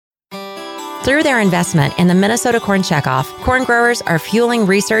Through their investment in the Minnesota Corn Checkoff, corn growers are fueling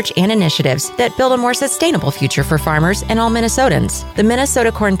research and initiatives that build a more sustainable future for farmers and all Minnesotans. The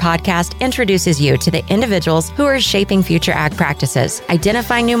Minnesota Corn Podcast introduces you to the individuals who are shaping future ag practices,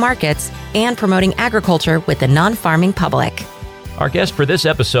 identifying new markets, and promoting agriculture with the non-farming public. Our guest for this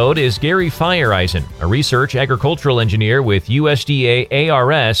episode is Gary Feiereisen, a research agricultural engineer with USDA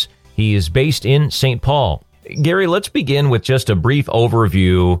ARS. He is based in St. Paul. Gary, let's begin with just a brief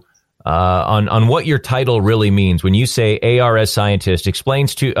overview on what your title really means. When you say ARS scientist, explain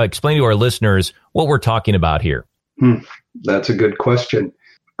to our listeners what we're talking about here. That's a good question.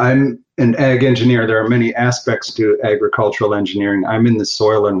 I'm an ag engineer. There are many aspects to agricultural engineering. I'm in the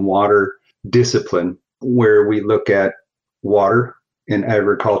soil and water discipline, where we look at water in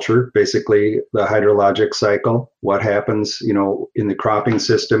agriculture, basically the hydrologic cycle, what happens, in the cropping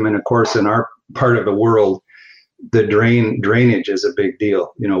system. And of course, in our part of the world, the drainage is a big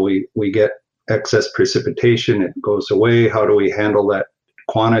deal. We get excess precipitation, it goes away. How do we handle that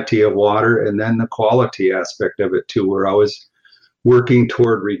quantity of water? And then the quality aspect of it too. We're always working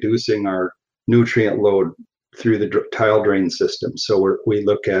toward reducing our nutrient load through the tile drain system. So we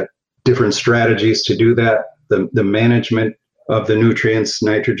look at different strategies to do that. The management of the nutrients,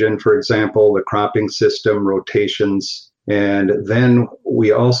 nitrogen, for example, the cropping system, rotations. And then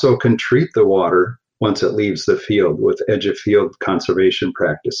we also can treat the water once it leaves the field with edge of field conservation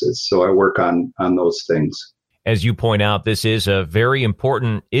practices. So I work on those things. As you point out, this is a very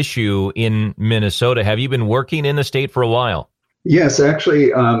important issue in Minnesota. Have you been working in the state for a while? Yes,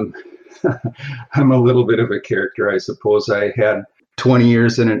 actually, I'm a little bit of a character, I suppose. I had 20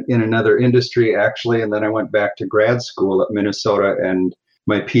 years in another industry, actually, and then I went back to grad school at Minnesota, and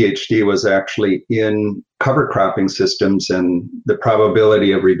my PhD was actually in cover cropping systems and the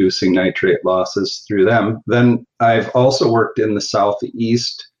probability of reducing nitrate losses through them. Then I've also worked in the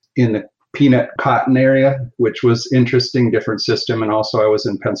Southeast in the peanut cotton area, which was interesting, different system. And also I was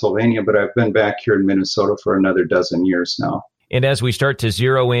in Pennsylvania, but I've been back here in Minnesota for another dozen years now. And as we start to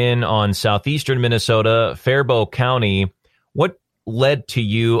zero in on southeastern Minnesota, Faribault County, what led to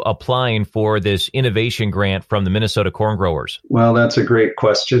you applying for this innovation grant from the Minnesota corn growers? Well, that's a great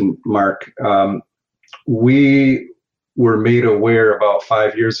question, Mark. We were made aware about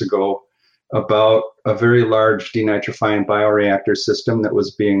 5 years ago about a very large denitrifying bioreactor system that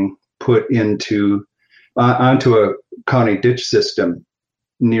was being put onto a county ditch system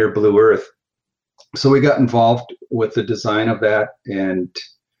near Blue Earth. So we got involved with the design of that and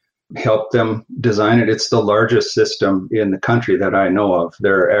helped them design it. It's the largest system in the country that I know of.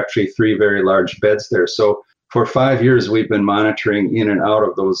 There are actually 3 very large beds there. So for 5 years, we've been monitoring in and out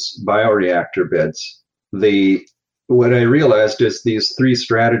of those bioreactor beds. What I realized is these 3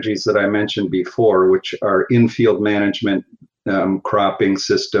 strategies that I mentioned before, which are in-field management, cropping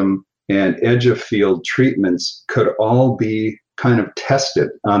system, and edge of field treatments, could all be kind of tested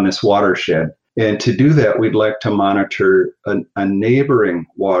on this watershed. And to do that, we'd like to monitor a neighboring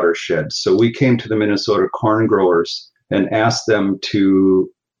watershed. So we came to the Minnesota corn growers and asked them to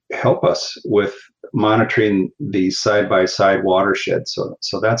help us with monitoring the side-by-side watershed. So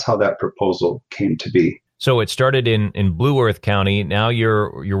that's how that proposal came to be. So it started in Blue Earth County. Now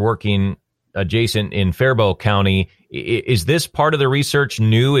you're working adjacent in Faribault County. Is this part of the research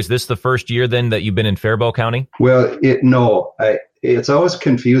new? Is this the first year then that you've been in Faribault County? Well, it's always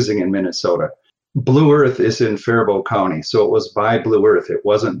confusing in Minnesota. Blue Earth is in Faribault County, so it was by Blue Earth. It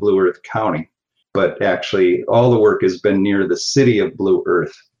wasn't Blue Earth County, but actually all the work has been near the city of Blue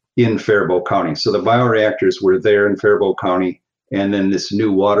Earth in Faribault County. So the bioreactors were there in Faribault County, and then this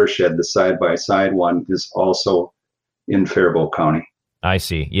new watershed, the side-by-side one, is also in Faribault County. I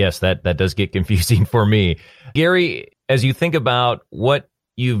see. Yes, that does get confusing for me. Gary, as you think about what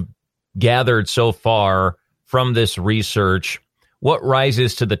you've gathered so far from this research, what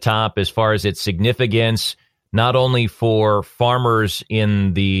rises to the top as far as its significance, not only for farmers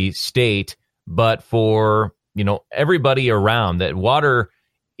in the state, but for, everybody around? That water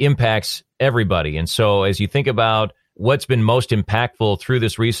impacts everybody. And so as you think about what's been most impactful through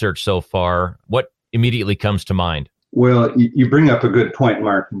this research so far, what immediately comes to mind? Well, you bring up a good point,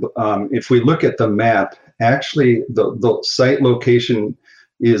 Mark. If we look at the map, actually the site location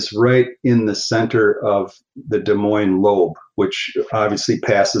is right in the center of the Des Moines lobe, which obviously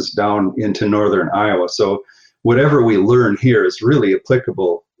passes down into northern Iowa. So whatever we learn here is really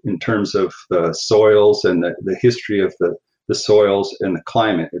applicable in terms of the soils and the history of the soils and the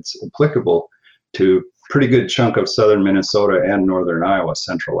climate. It's applicable to a pretty good chunk of southern Minnesota and northern Iowa,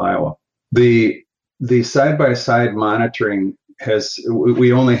 central Iowa. The side-by-side monitoring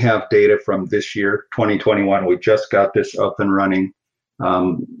we only have data from this year, 2021. We just got this up and running.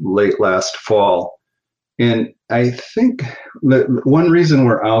 late last fall. And I think that one reason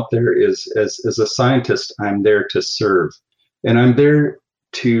we're out there is as a scientist, I'm there to serve. And I'm there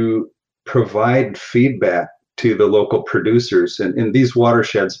to provide feedback to the local producers. And these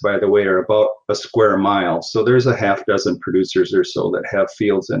watersheds, by the way, are about a square mile. So there's a half dozen producers or so that have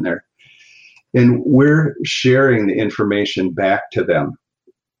fields in there. And we're sharing the information back to them.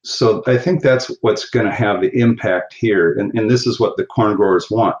 So I think that's what's going to have the impact here. And this is what the corn growers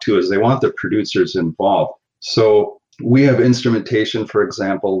want too, is they want the producers involved. So we have instrumentation, for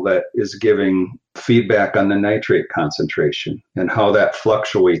example, that is giving feedback on the nitrate concentration and how that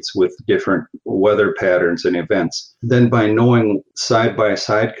fluctuates with different weather patterns and events. Then by knowing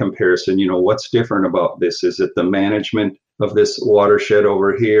side-by-side comparison, what's different about this? Is it the management of this watershed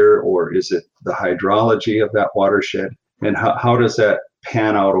over here, or is it the hydrology of that watershed? And how does that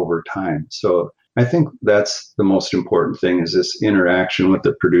pan out over time? So I think that's the most important thing, is this interaction with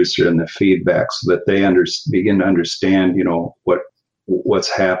the producer and the feedback, so that they begin to understand,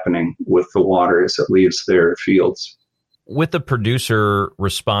 what's happening with the water as it leaves their fields. With the producer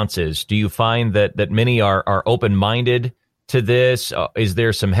responses, do you find that many are open-minded to this? Is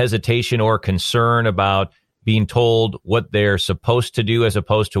there some hesitation or concern about being told what they're supposed to do as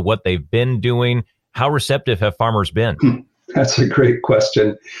opposed to what they've been doing? How receptive have farmers been? That's a great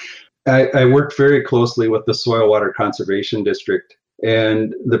question. I worked very closely with the Soil Water Conservation District,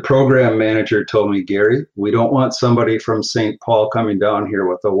 and the program manager told me, Gary, we don't want somebody from St. Paul coming down here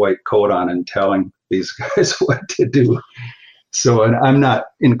with a white coat on and telling these guys what to do. So, and I'm not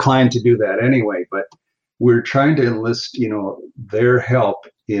inclined to do that anyway, but we're trying to enlist, their help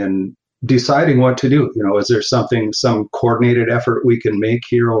in deciding what to do. Is there some coordinated effort we can make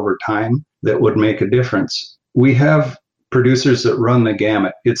here over time that would make a difference? We have producers that run the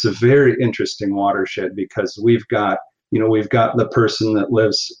gamut. It's a very interesting watershed because we've got the person that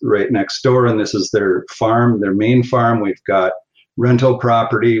lives right next door, and this is their farm, their main farm. We've got rental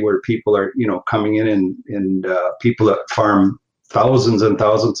property where people are, coming in and people that farm thousands and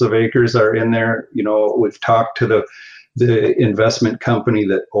thousands of acres are in there. We've talked to the investment company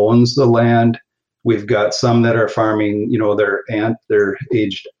that owns the land. We've got some that are farming, their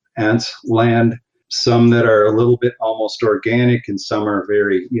aged aunt's land. Some that are a little bit almost organic, and some are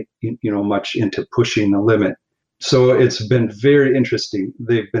very, much into pushing the limit. So it's been very interesting.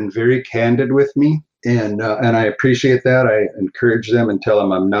 They've been very candid with me, and I appreciate that. I encourage them and tell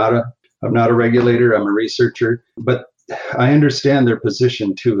them I'm not a regulator. I'm a researcher, but I understand their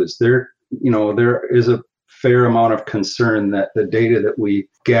position too. Is there is a fair amount of concern that the data that we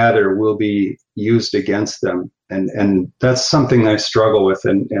gather will be used against them, and that's something I struggle with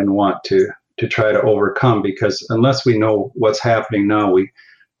and want to try to overcome, because unless we know what's happening now, we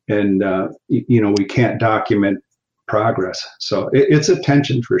can't document progress. So it's a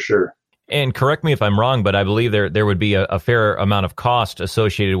tension for sure. And correct me if I'm wrong, but I believe there would be a fair amount of cost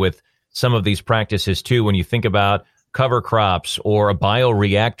associated with some of these practices too. When you think about cover crops or a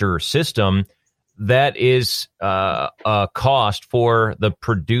bioreactor system, that is a cost for the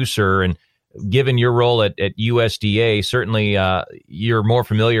producer. And given your role at USDA, certainly you're more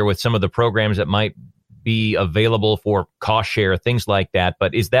familiar with some of the programs that might be available for cost share, things like that.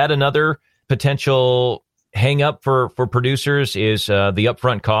 But is that another potential hang up for producers, is the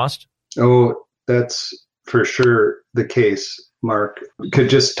upfront cost? Oh, that's for sure the case, Mark. Could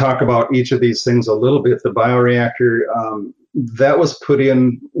just talk about each of these things a little bit. The bioreactor, that was put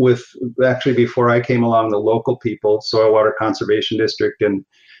in with, actually before I came along, the local people, Soil Water Conservation District and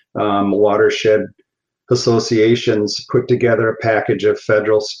watershed associations put together a package of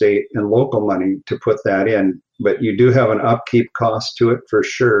federal, state, and local money to put that in. But you do have an upkeep cost to it for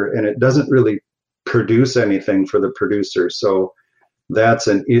sure, and it doesn't really produce anything for the producer. So that's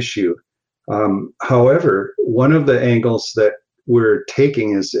an issue. However, one of the angles that we're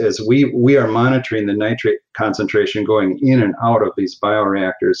taking is we are monitoring the nitrate concentration going in and out of these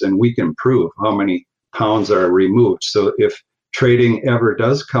bioreactors, and we can prove how many pounds are removed. So if trading ever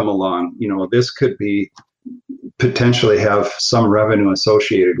does come along, this could be potentially have some revenue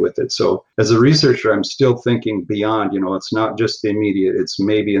associated with it. So as a researcher, I'm still thinking beyond, it's not just the immediate, it's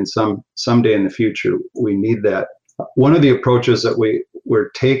maybe in someday in the future, we need that. One of the approaches that we're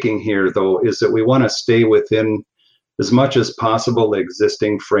taking here, though, is that we want to stay within, as much as possible, the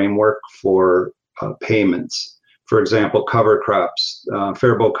existing framework for payments. For example, cover crops.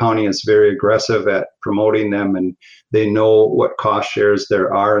 Faribault County is very aggressive at promoting them, and they know what cost shares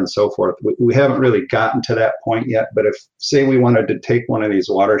there are and so forth. We haven't really gotten to that point yet, but if, say, we wanted to take one of these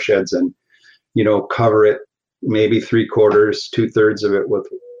watersheds and, cover it maybe 3/4, 2/3 of it with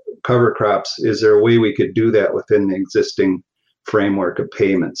cover crops, is there a way we could do that within the existing framework of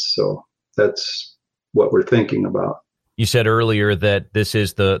payments. So that's what we're thinking about. You said earlier that this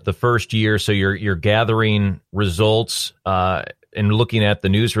is the first year, so you're gathering results and looking at the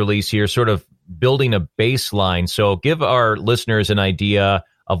news release here, sort of building a baseline. So give our listeners an idea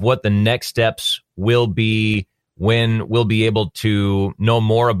of what the next steps will be, when we'll be able to know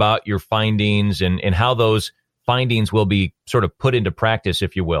more about your findings and how those findings will be sort of put into practice,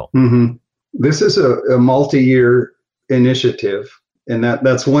 if you will. Mm-hmm. This is a multi-year initiative. And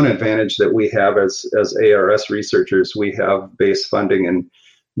that's one advantage that we have as ARS researchers. We have base funding and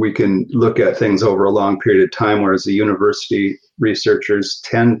we can look at things over a long period of time, whereas the university researchers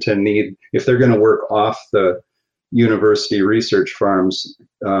tend to need, if they're going to work off the university research farms,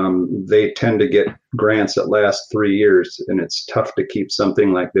 they tend to get grants that last 3 years, and it's tough to keep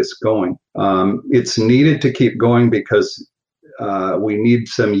something like this going. It's needed to keep going because we need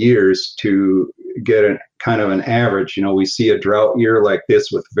some years to get a kind of an average. We see a drought year like this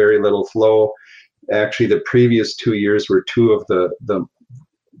with very little flow. Actually, the previous 2 years were two of the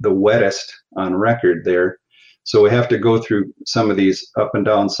wettest on record there. So we have to go through some of these up and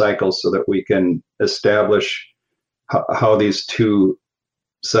down cycles so that we can establish how these two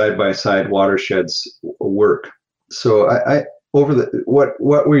side-by-side watersheds work. So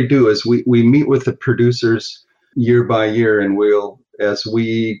what we do is we meet with the producers year by year, and as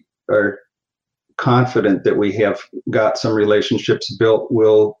we are confident that we have got some relationships built,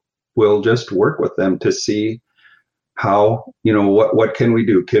 we'll just work with them to see how, what can we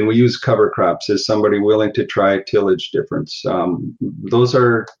do? Can we use cover crops? Is somebody willing to try tillage difference?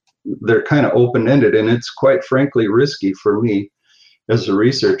 They're kind of open-ended, and it's quite frankly risky for me as a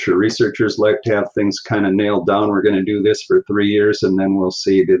researcher. Researchers like to have things kind of nailed down. We're going to do this for 3 years, and then we'll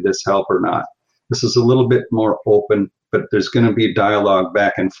see, did this help or not? This is a little bit more open, but there's going to be dialogue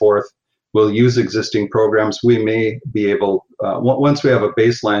back and forth. We'll use existing programs. We may be able, once we have a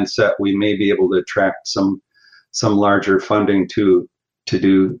baseline set, we may be able to attract some larger funding to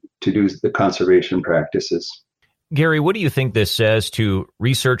do the conservation practices. Gary, what do you think this says to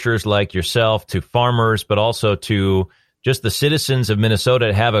researchers like yourself, to farmers, but also to just the citizens of Minnesota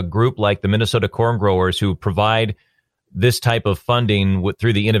to have a group like the Minnesota Corn Growers who provide this type of funding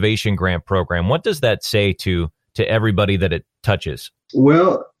through the Innovation Grant Program? What does that say to everybody that it touches?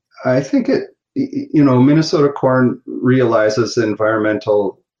 Well, I think Minnesota Corn realizes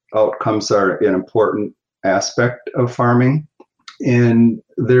environmental outcomes are an important aspect of farming, and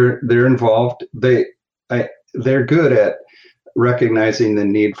they're involved. They're good at recognizing the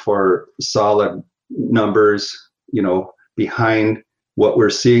need for solid numbers, behind what we're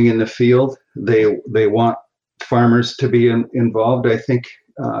seeing in the field. They want farmers to be involved. I think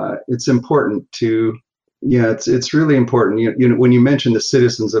it's important to, it's really important. When you mention the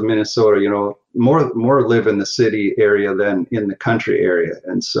citizens of Minnesota, more live in the city area than in the country area.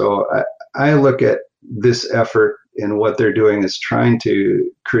 And so I look at this effort, and what they're doing is trying to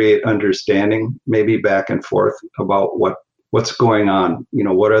create understanding, maybe back and forth, about what's going on.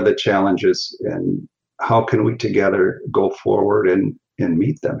 What are the challenges, and how can we together go forward and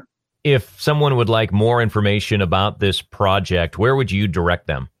meet them? If someone would like more information about this project, where would you direct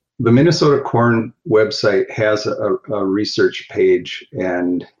them? The Minnesota Corn website has a research page,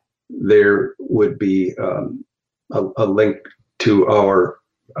 and there would be a link to our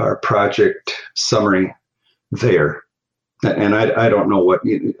project summary there. And I don't know what,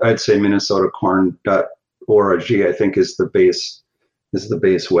 I'd say minnesotacorn.org, I think, is the base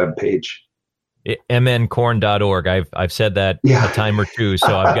web page. mncorn.org. I've said that a time or two,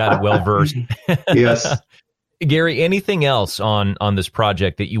 so I've got it well versed. Yes. Gary, anything else on this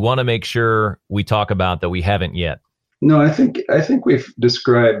project that you want to make sure we talk about that we haven't yet? No, I think we've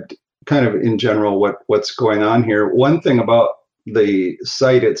described kind of in general what's going on here. One thing about the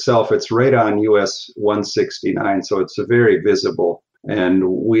site itself, it's right on US 169, so it's very visible, and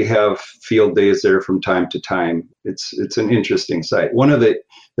we have field days there from time to time. It's an interesting site. One of the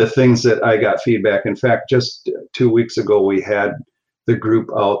things that I got feedback, in fact, just 2 weeks ago, we had the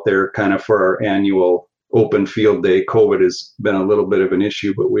group out there kind of for our annual open field day. COVID has been a little bit of an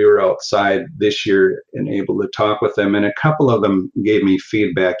issue, but we were outside this year and able to talk with them. And a couple of them gave me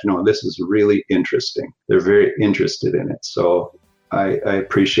feedback, this is really interesting. They're very interested in it. So I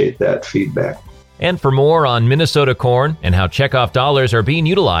appreciate that feedback. And for more on Minnesota corn and how checkoff dollars are being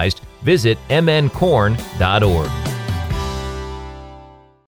utilized, visit mncorn.org.